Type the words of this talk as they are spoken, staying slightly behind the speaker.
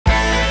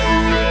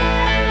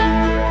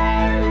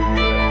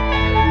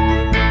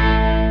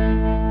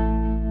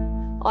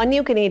On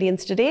New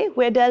Canadians Today,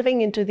 we're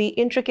delving into the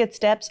intricate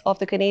steps of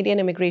the Canadian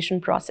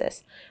immigration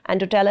process. And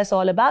to tell us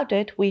all about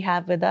it, we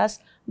have with us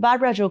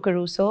Barbara Jo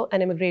Caruso,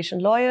 an immigration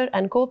lawyer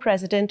and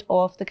co-president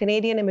of the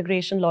Canadian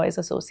Immigration Lawyers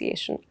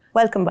Association.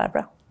 Welcome,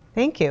 Barbara.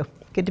 Thank you.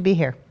 Good to be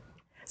here.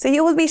 So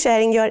you will be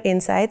sharing your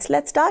insights.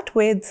 Let's start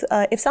with,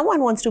 if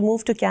someone wants to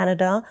move to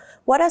Canada,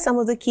 what are some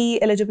of the key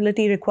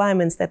eligibility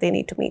requirements that they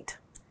need to meet?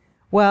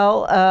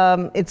 Well,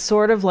 it's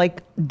sort of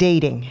like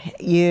dating.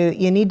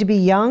 You need to be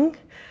young.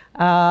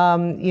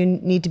 You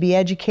need to be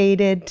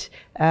educated,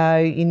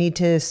 you need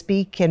to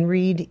speak and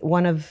read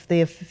one of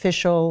the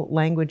official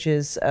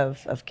languages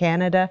of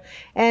Canada,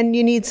 and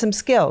you need some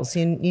skills.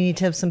 You need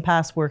to have some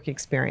past work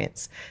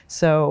experience.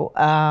 So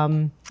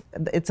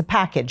it's a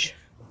package.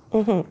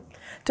 Mm-hmm.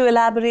 To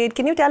elaborate,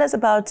 can you tell us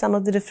about some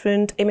of the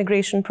different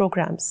immigration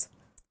programs?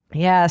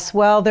 Yes,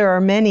 well, there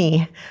are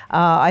many.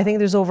 I think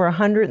there's over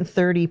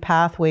 130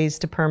 pathways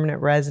to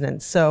permanent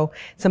residence, so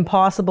it's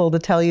impossible to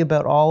tell you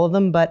about all of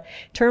them, but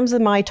in terms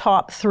of my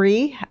top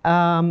three,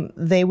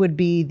 they would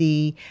be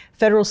the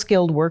Federal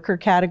Skilled Worker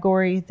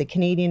category, the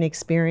Canadian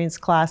Experience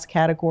Class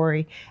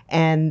category,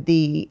 and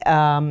the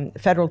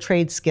Federal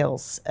Trade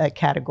Skills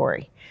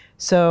category.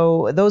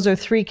 So those are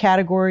three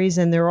categories,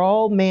 and they're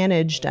all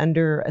managed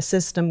under a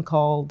system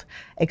called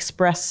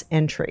Express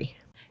Entry.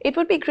 It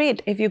would be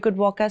great if you could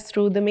walk us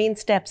through the main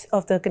steps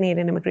of the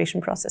Canadian immigration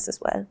process as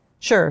well.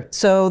 Sure.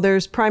 So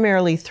there's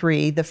primarily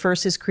three. The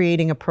first is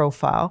creating a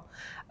profile.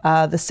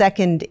 The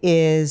second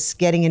is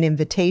getting an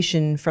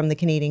invitation from the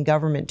Canadian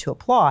government to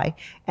apply.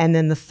 And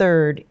then the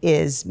third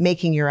is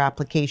making your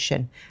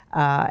application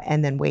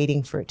and then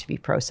waiting for it to be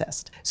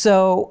processed.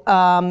 So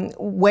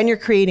when you're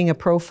creating a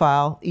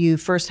profile, you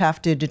first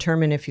have to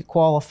determine if you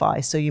qualify.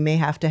 So you may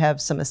have to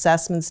have some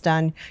assessments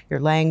done, your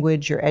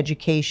language, your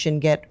education,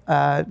 get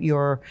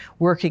your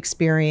work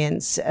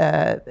experience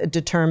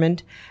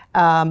determined.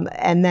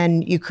 And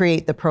then you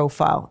create the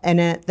profile. And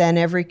then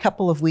every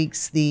couple of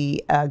weeks,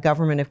 the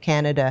Government of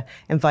Canada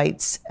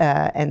invites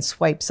and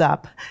swipes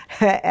up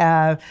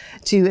to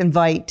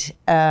invite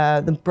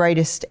the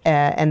brightest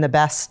and the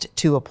best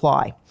to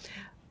apply.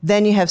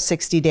 Then you have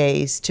 60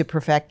 days to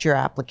perfect your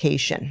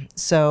application.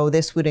 So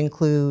this would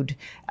include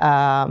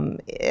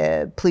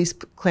police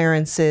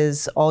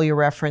clearances, all your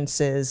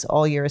references,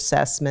 all your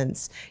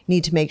assessments. You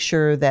need to make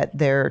sure that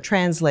they're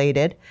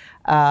translated.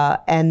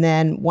 And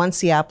then once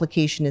the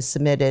application is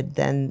submitted,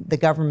 then the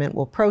government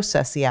will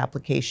process the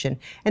application.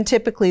 And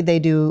typically they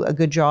do a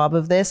good job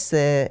of this.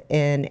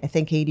 In I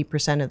think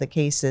 80% of the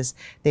cases,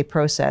 they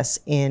process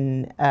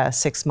in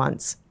 6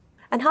 months.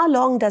 And how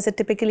long does it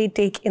typically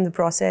take in the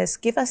process?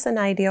 Give us an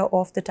idea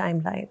of the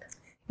timeline.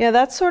 Yeah,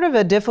 that's sort of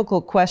a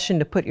difficult question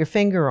to put your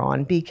finger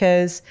on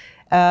because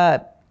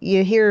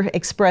you hear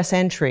express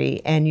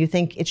entry and you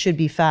think it should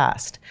be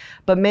fast.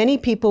 But many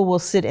people will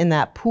sit in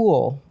that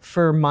pool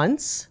for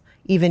months,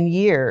 even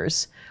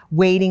years,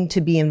 waiting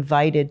to be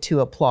invited to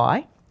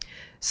apply.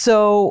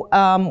 So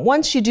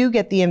once you do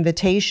get the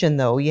invitation,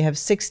 though, you have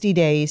 60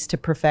 days to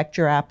perfect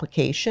your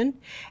application.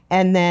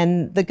 And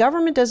then the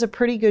government does a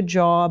pretty good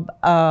job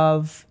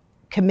of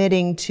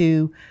committing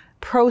to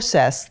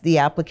process the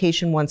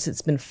application once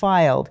it's been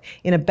filed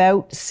in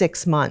about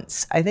 6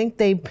 months. I think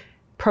they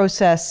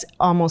process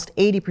almost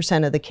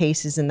 80% of the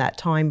cases in that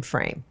time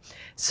frame.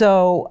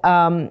 So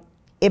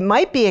it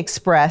might be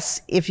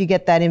express if you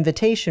get that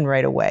invitation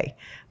right away.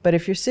 But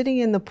if you're sitting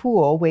in the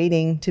pool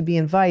waiting to be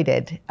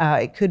invited,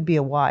 it could be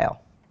a while.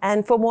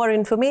 And for more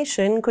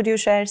information, could you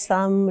share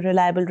some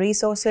reliable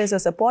resources or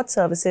support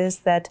services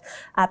that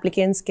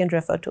applicants can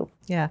refer to?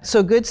 Yeah, so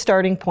a good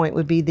starting point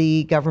would be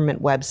the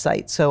government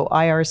website, so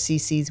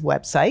IRCC's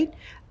website.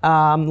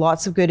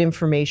 Lots of good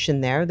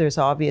information there. There's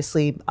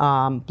obviously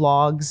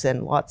blogs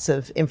and lots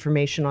of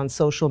information on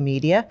social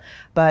media,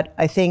 but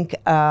I think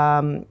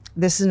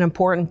this is an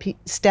important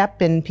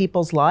step in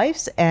people's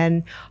lives,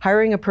 and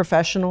hiring a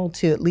professional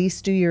to at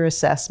least do your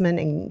assessment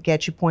and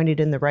get you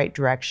pointed in the right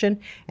direction.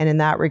 And in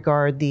that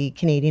regard, the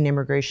Canadian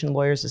Immigration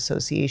Lawyers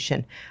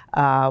Association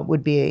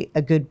would be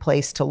a good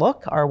place to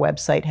look. Our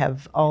website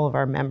have all of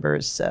our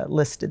members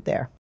listed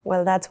there.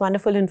 Well, that's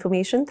wonderful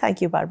information.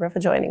 Thank you, Barbara, for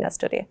joining us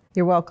today.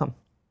 You're welcome.